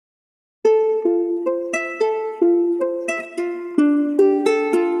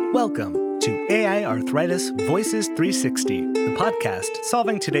Welcome to AI Arthritis Voices 360, the podcast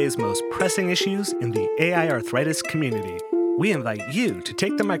solving today's most pressing issues in the AI arthritis community. We invite you to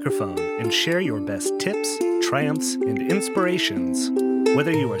take the microphone and share your best tips, triumphs, and inspirations.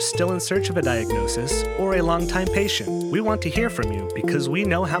 Whether you are still in search of a diagnosis or a longtime patient, we want to hear from you because we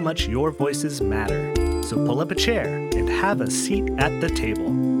know how much your voices matter. So pull up a chair and have a seat at the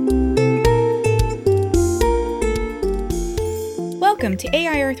table. Welcome to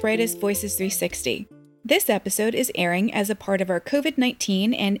AI Arthritis Voices 360. This episode is airing as a part of our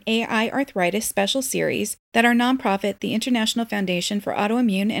COVID-19 and AI Arthritis special series that our nonprofit, the International Foundation for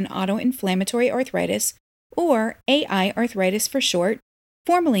Autoimmune and Autoinflammatory Arthritis, or AI Arthritis for short,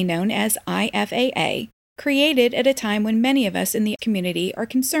 formerly known as IFAA, created at a time when many of us in the community are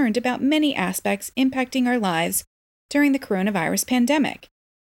concerned about many aspects impacting our lives during the coronavirus pandemic.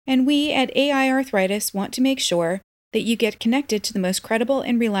 And we at AI Arthritis want to make sure that you get connected to the most credible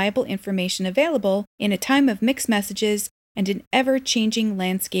and reliable information available in a time of mixed messages and an ever-changing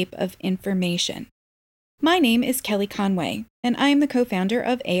landscape of information. My name is Kelly Conway, and I am the co-founder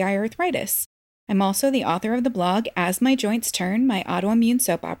of AI Arthritis. I'm also the author of the blog As My Joints Turn, My Autoimmune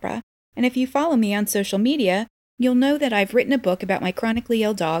Soap Opera, and if you follow me on social media, you'll know that I've written a book about my chronically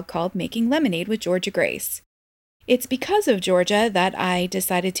ill dog called Making Lemonade with Georgia Grace. It's because of Georgia that I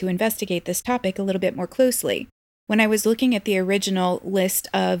decided to investigate this topic a little bit more closely. When I was looking at the original list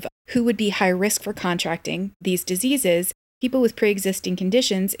of who would be high risk for contracting these diseases, people with pre-existing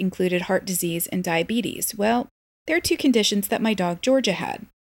conditions included heart disease and diabetes. Well, there are two conditions that my dog Georgia had.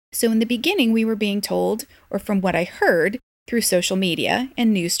 So in the beginning, we were being told, or from what I heard through social media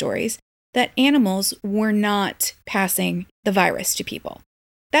and news stories, that animals were not passing the virus to people.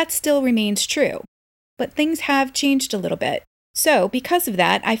 That still remains true, but things have changed a little bit. So, because of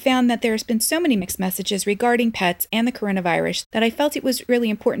that, I found that there's been so many mixed messages regarding pets and the coronavirus that I felt it was really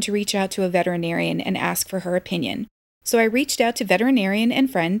important to reach out to a veterinarian and ask for her opinion. So I reached out to veterinarian and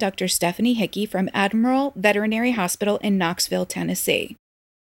friend Dr. Stephanie Hickey from Admiral Veterinary Hospital in Knoxville, Tennessee.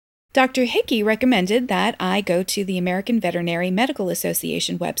 Dr. Hickey recommended that I go to the American Veterinary Medical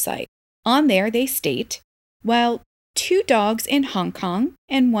Association website. On there, they state, while 2 dogs in Hong Kong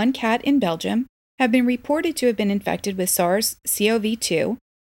and 1 cat in Belgium have been reported to have been infected with SARS-CoV-2,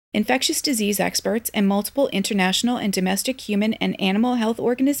 infectious disease experts and multiple international and domestic human and animal health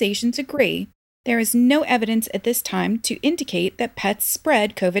organizations agree there is no evidence at this time to indicate that pets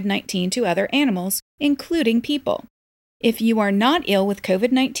spread COVID-19 to other animals, including people. If you are not ill with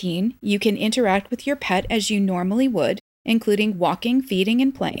COVID-19, you can interact with your pet as you normally would, including walking, feeding,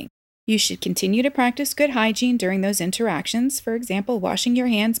 and playing. You should continue to practice good hygiene during those interactions, for example, washing your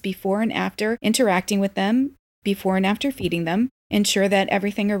hands before and after interacting with them, before and after feeding them. Ensure that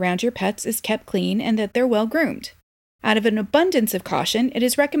everything around your pets is kept clean and that they're well groomed. Out of an abundance of caution, it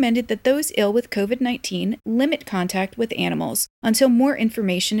is recommended that those ill with COVID-19 limit contact with animals until more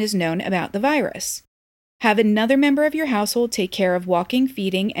information is known about the virus. Have another member of your household take care of walking,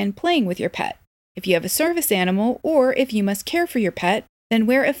 feeding, and playing with your pet. If you have a service animal or if you must care for your pet, then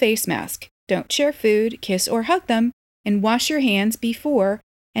wear a face mask. Don't share food, kiss or hug them, and wash your hands before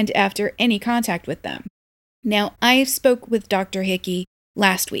and after any contact with them. Now, I spoke with Dr. Hickey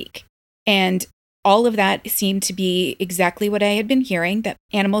last week, and all of that seemed to be exactly what I had been hearing, that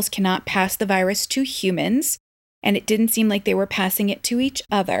animals cannot pass the virus to humans, and it didn't seem like they were passing it to each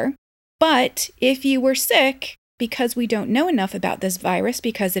other. But if you were sick, because we don't know enough about this virus,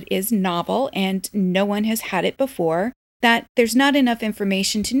 because it is novel and no one has had it before, that there's not enough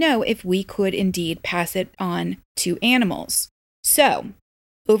information to know if we could indeed pass it on to animals. So,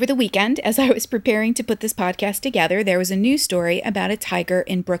 over the weekend, as I was preparing to put this podcast together, there was a news story about a tiger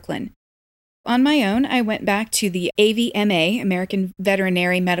in Brooklyn. On my own, I went back to the AVMA, American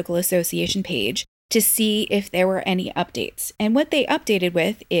Veterinary Medical Association page, to see if there were any updates. And what they updated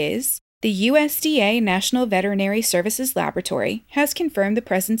with is the USDA National Veterinary Services Laboratory has confirmed the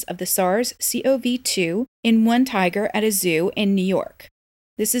presence of the SARS-CoV-2 in 1 tiger at a zoo in New York.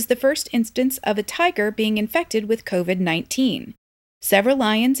 This is the first instance of a tiger being infected with COVID-19. Several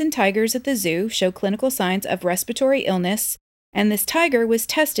lions and tigers at the zoo show clinical signs of respiratory illness, and this tiger was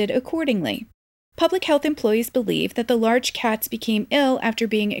tested accordingly. Public health employees believe that the large cats became ill after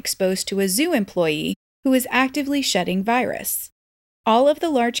being exposed to a zoo employee who is actively shedding virus. All of the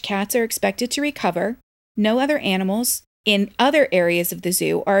large cats are expected to recover. No other animals in other areas of the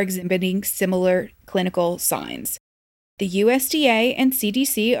zoo are exhibiting similar clinical signs. The USDA and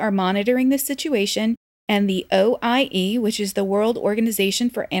CDC are monitoring this situation, and the OIE, which is the World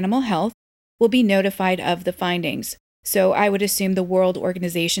Organization for Animal Health, will be notified of the findings. So I would assume the World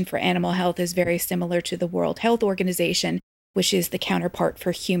Organization for Animal Health is very similar to the World Health Organization, which is the counterpart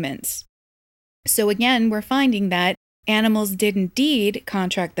for humans. So again, we're finding that animals did indeed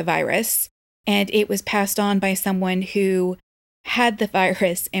contract the virus, and it was passed on by someone who had the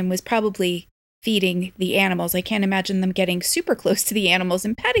virus and was probably feeding the animals. I can't imagine them getting super close to the animals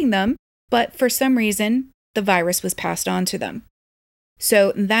and petting them, but for some reason, the virus was passed on to them.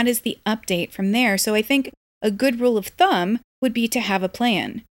 So that is the update from there. So I think a good rule of thumb would be to have a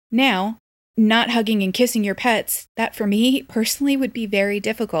plan. Now, not hugging and kissing your pets, that for me personally would be very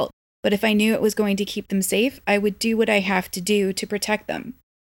difficult. But if I knew it was going to keep them safe, I would do what I have to do to protect them.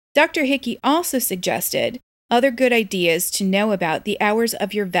 Dr. Hickey also suggested other good ideas to know about the hours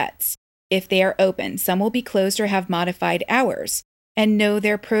of your vets. If they are open, some will be closed or have modified hours, and know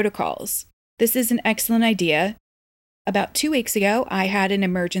their protocols. This is an excellent idea. About 2 weeks ago, I had an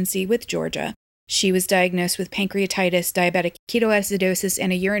emergency with Georgia. She was diagnosed with pancreatitis, diabetic ketoacidosis,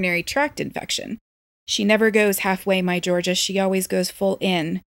 and a urinary tract infection. She never goes halfway, my Georgia. She always goes full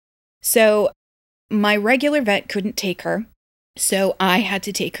in. So my regular vet couldn't take her. So I had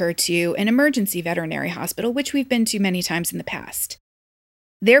to take her to an emergency veterinary hospital, which we've been to many times in the past.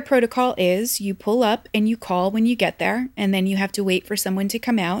 Their protocol is you pull up and you call when you get there, and then you have to wait for someone to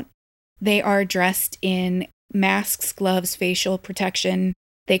come out. They are dressed in masks, gloves, facial protection.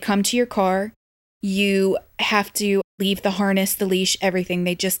 They come to your car. You have to leave the harness, the leash, everything.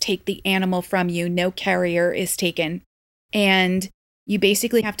 They just take the animal from you. No carrier is taken. And you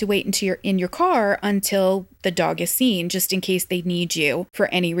basically have to wait until you're in your car until the dog is seen, just in case they need you for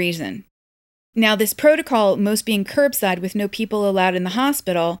any reason. Now, this protocol, most being curbside with no people allowed in the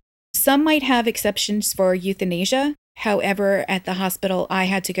hospital, some might have exceptions for euthanasia. However, at the hospital I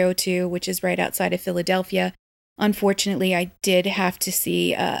had to go to, which is right outside of Philadelphia, unfortunately, I did have to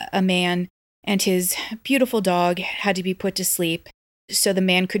see a man and his beautiful dog had to be put to sleep so the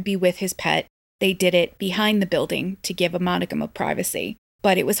man could be with his pet. They did it behind the building to give a modicum of privacy.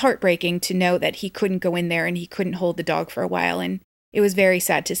 But it was heartbreaking to know that he couldn't go in there and he couldn't hold the dog for a while, and it was very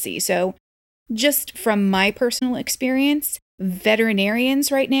sad to see. So just from my personal experience,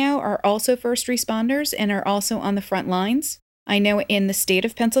 veterinarians right now are also first responders and are also on the front lines. I know in the state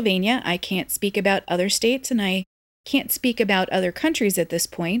of Pennsylvania, I can't speak about other states and I can't speak about other countries at this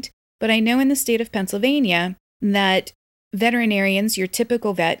point, but I know in the state of Pennsylvania that veterinarians, your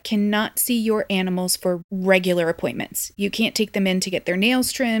typical vet, cannot see your animals for regular appointments. You can't take them in to get their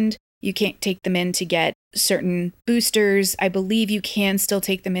nails trimmed. You can't take them in to get certain boosters. I believe you can still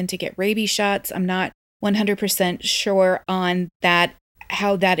take them in to get rabies shots. I'm not 100% sure on that,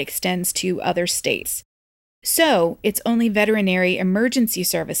 how that extends to other states. So it's only veterinary emergency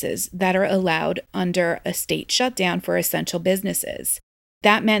services that are allowed under a state shutdown for essential businesses.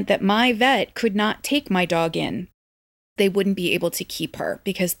 That meant that my vet could not take my dog in. They wouldn't be able to keep her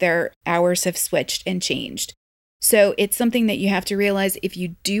because their hours have switched and changed. So it's something that you have to realize if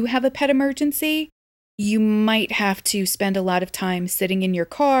you do have a pet emergency, you might have to spend a lot of time sitting in your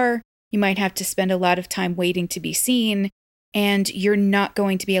car. You might have to spend a lot of time waiting to be seen, and you're not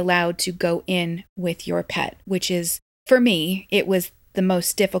going to be allowed to go in with your pet, which is, for me, it was the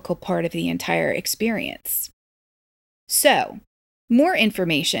most difficult part of the entire experience. So, more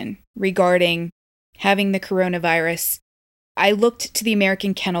information regarding having the coronavirus. I looked to the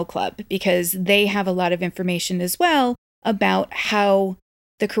American Kennel Club because they have a lot of information as well about how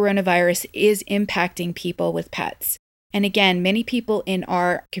the coronavirus is impacting people with pets. And again, many people in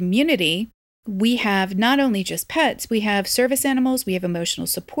our community, we have not only just pets, we have service animals, we have emotional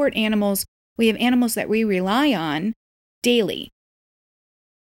support animals, we have animals that we rely on daily.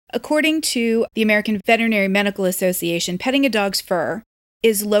 According to the American Veterinary Medical Association, petting a dog's fur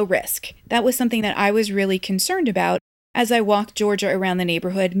is low risk. That was something that I was really concerned about. As I walked Georgia around the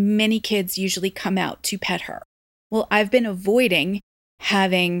neighborhood, many kids usually come out to pet her. Well, I've been avoiding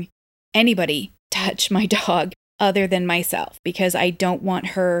having anybody touch my dog other than myself because I don't want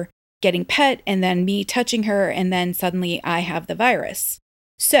her getting pet and then me touching her and then suddenly I have the virus.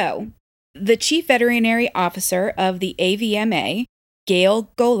 So, the chief veterinary officer of the AVMA, Gail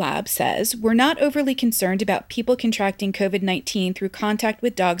Golab, says, "We're not overly concerned about people contracting COVID-19 through contact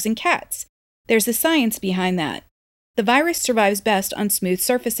with dogs and cats. There's a science behind that. The virus survives best on smooth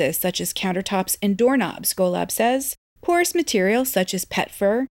surfaces such as countertops and doorknobs," Golab says. "Porous materials such as pet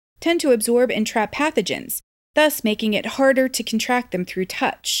fur tend to absorb and trap pathogens, thus making it harder to contract them through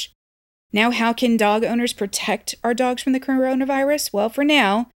touch." Now, how can dog owners protect our dogs from the coronavirus? Well, for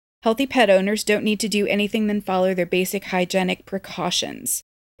now, healthy pet owners don't need to do anything than follow their basic hygienic precautions.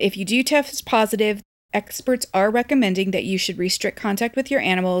 If you do test positive, experts are recommending that you should restrict contact with your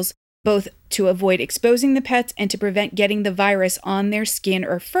animals, both to avoid exposing the pets and to prevent getting the virus on their skin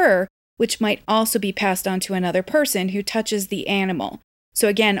or fur which might also be passed on to another person who touches the animal. So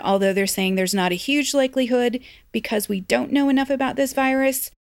again, although they're saying there's not a huge likelihood because we don't know enough about this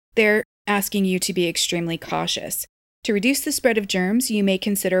virus, they're asking you to be extremely cautious. To reduce the spread of germs, you may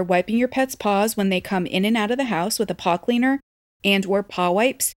consider wiping your pet's paws when they come in and out of the house with a paw cleaner and/or paw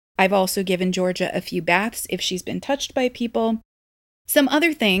wipes. I've also given Georgia a few baths if she's been touched by people. Some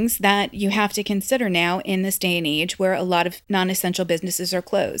other things that you have to consider now in this day and age where a lot of non-essential businesses are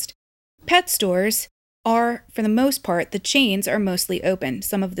closed. Pet stores are, for the most part, the chains are mostly open.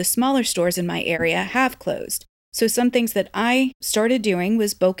 Some of the smaller stores in my area have closed. So some things that I started doing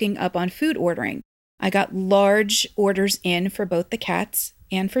was bulking up on food ordering. I got large orders in for both the cats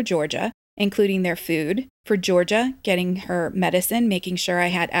and for Georgia, including their food. For Georgia, getting her medicine, making sure I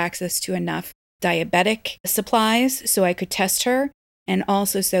had access to enough diabetic supplies so I could test her, and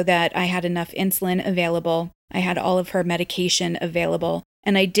also so that I had enough insulin available. I had all of her medication available.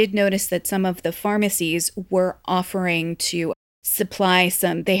 And I did notice that some of the pharmacies were offering to supply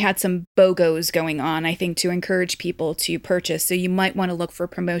they had some BOGOs going on, I think, to encourage people to purchase. So you might want to look for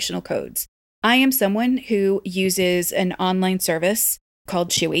promotional codes. I am someone who uses an online service called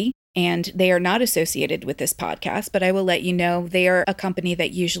Chewy, and they are not associated with this podcast, but I will let you know they are a company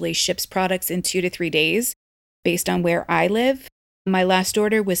that usually ships products in 2 to 3 days based on where I live. My last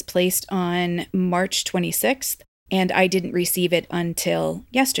order was placed on March 26th, and I didn't receive it until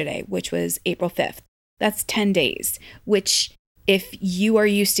yesterday, which was April 5th. That's 10 days, which if you are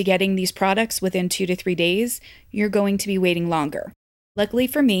used to getting these products within 2 to 3 days, you're going to be waiting longer. Luckily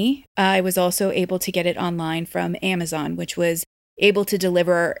for me, I was also able to get it online from Amazon, which was able to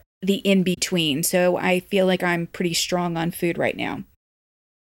deliver the in-between. So I feel like I'm pretty strong on food right now.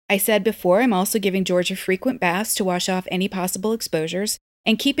 I said before, I'm also giving Georgia frequent baths to wash off any possible exposures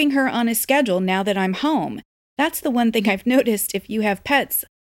and keeping her on a schedule now that I'm home. That's the one thing I've noticed if you have pets.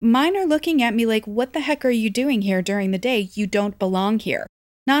 Mine are looking at me like, what the heck are you doing here during the day? You don't belong here.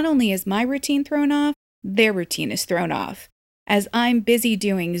 Not only is my routine thrown off, their routine is thrown off. As I'm busy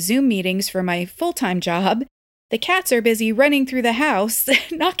doing Zoom meetings for my full-time job, the cats are busy running through the house,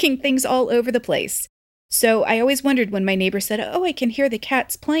 knocking things all over the place. So I always wondered when my neighbor said, "Oh, I can hear the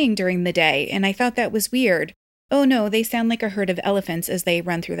cats playing during the day," and I thought that was weird. Oh no, they sound like a herd of elephants as they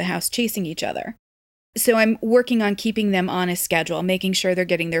run through the house chasing each other. So I'm working on keeping them on a schedule, making sure they're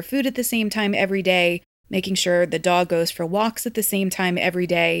getting their food at the same time every day, making sure the dog goes for walks at the same time every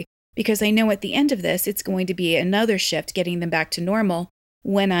day, because I know at the end of this, it's going to be another shift getting them back to normal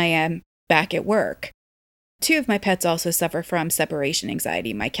when I am back at work. 2 of my pets also suffer from separation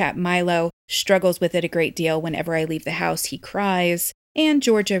anxiety. My cat Milo struggles with it a great deal. Whenever I leave the house, he cries, and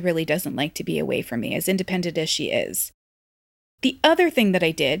Georgia really doesn't like to be away from me, as independent as she is. The other thing that I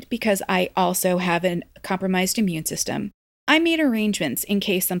did, because I also have a compromised immune system, I made arrangements in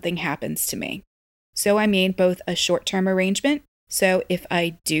case something happens to me. So I made both a short-term arrangement, so if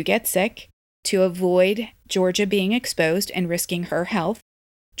I do get sick, to avoid Georgia being exposed and risking her health,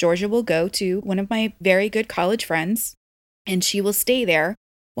 Georgia will go to one of my very good college friends, and she will stay there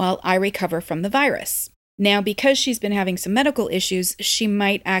while I recover from the virus. Now, because she's been having some medical issues, she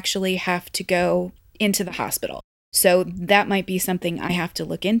might actually have to go into the hospital. So that might be something I have to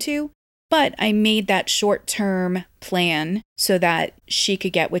look into, but I made that short-term plan so that she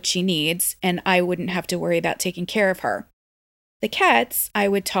could get what she needs and I wouldn't have to worry about taking care of her. The cats, I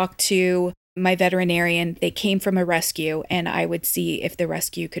would talk to my veterinarian. They came from a rescue, and I would see if the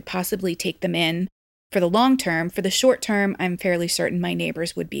rescue could possibly take them in for the long term. For the short term, I'm fairly certain my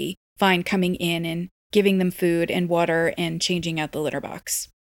neighbors would be fine coming in and giving them food and water and changing out the litter box.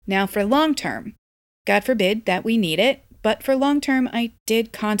 Now for long term, God forbid that we need it, but for long term, I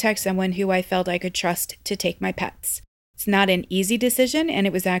did contact someone who I felt I could trust to take my pets. It's not an easy decision, and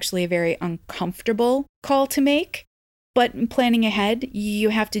it was actually a very uncomfortable call to make. But in planning ahead, you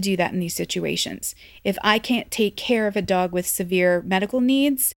have to do that in these situations. If I can't take care of a dog with severe medical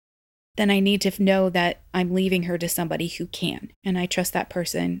needs, then I need to know that I'm leaving her to somebody who can, and I trust that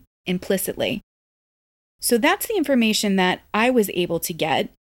person implicitly. So that's the information that I was able to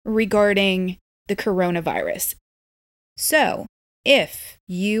get regarding the coronavirus. So if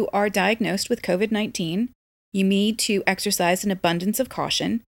you are diagnosed with COVID-19, you need to exercise an abundance of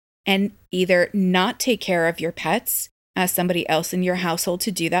caution and either not take care of your pets, ask somebody else in your household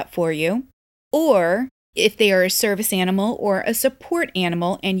to do that for you, or if they are a service animal or a support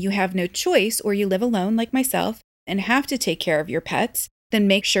animal and you have no choice or you live alone like myself and have to take care of your pets, then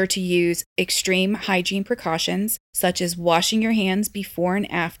make sure to use extreme hygiene precautions such as washing your hands before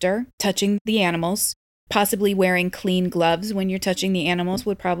and after touching the animals. Possibly wearing clean gloves when you're touching the animals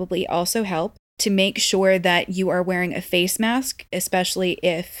would probably also help. To make sure that you are wearing a face mask, especially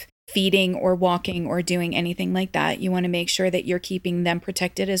if feeding or walking or doing anything like that. You want to make sure that you're keeping them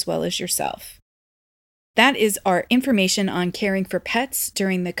protected as well as yourself. That is our information on caring for pets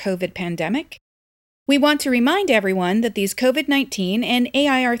during the COVID pandemic. We want to remind everyone that these COVID-19 and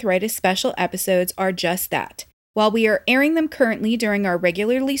AI arthritis special episodes are just that. While we are airing them currently during our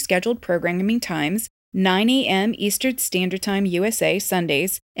regularly scheduled programming times, 9 a.m. Eastern Standard Time USA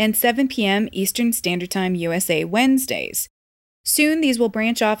Sundays and 7 p.m. Eastern Standard Time USA Wednesdays. Soon these will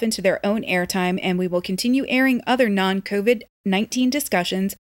branch off into their own airtime, and we will continue airing other non-COVID-19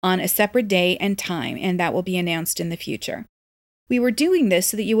 discussions on a separate day and time, and that will be announced in the future. We were doing this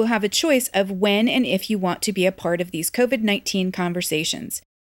so that you will have a choice of when and if you want to be a part of these COVID-19 conversations.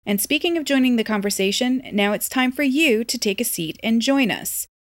 And speaking of joining the conversation, now it's time for you to take a seat and join us.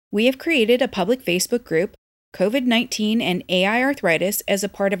 We have created a public Facebook group, COVID-19 and AI Arthritis, as a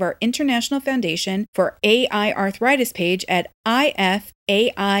part of our International Foundation for AI Arthritis page at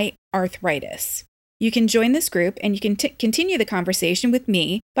IFAI Arthritis. You can join this group and you can continue the conversation with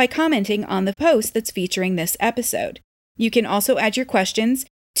me by commenting on the post that's featuring this episode. You can also add your questions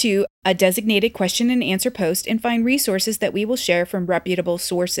to a designated question and answer post and find resources that we will share from reputable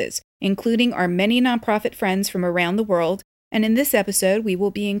sources, including our many nonprofit friends from around the world. And in this episode, we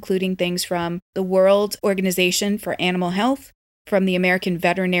will be including things from the World Organization for Animal Health, from the American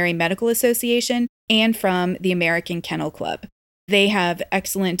Veterinary Medical Association, and from the American Kennel Club. They have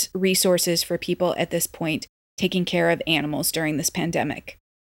excellent resources for people at this point taking care of animals during this pandemic.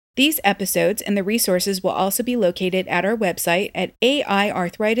 These episodes and the resources will also be located at our website at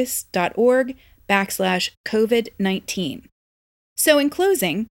aiarthritis.org/COVID-19. So in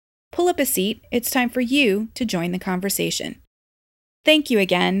closing, pull up a seat. It's time for you to join the conversation. Thank you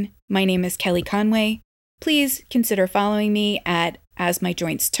again. My name is Kelly Conway. Please consider following me at As My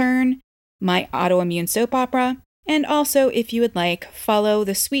Joints Turn, my autoimmune soap opera, and also, if you would like, follow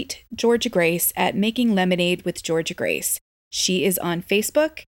the sweet Georgia Grace at Making Lemonade with Georgia Grace. She is on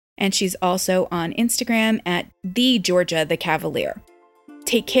Facebook, and she's also on Instagram at The Georgia the Cavalier.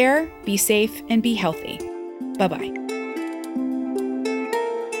 Take care, be safe, and be healthy. Bye-bye.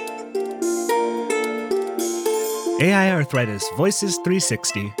 AI Arthritis Voices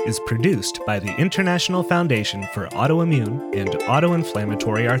 360 is produced by the International Foundation for Autoimmune and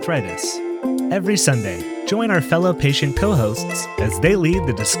Autoinflammatory Arthritis. Every Sunday, join our fellow patient co-hosts as they lead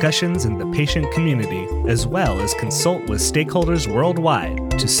the discussions in the patient community, as well as consult with stakeholders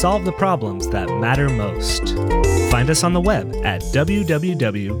worldwide to solve the problems that matter most. Find us on the web at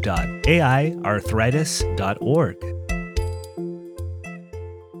www.aiarthritis.org.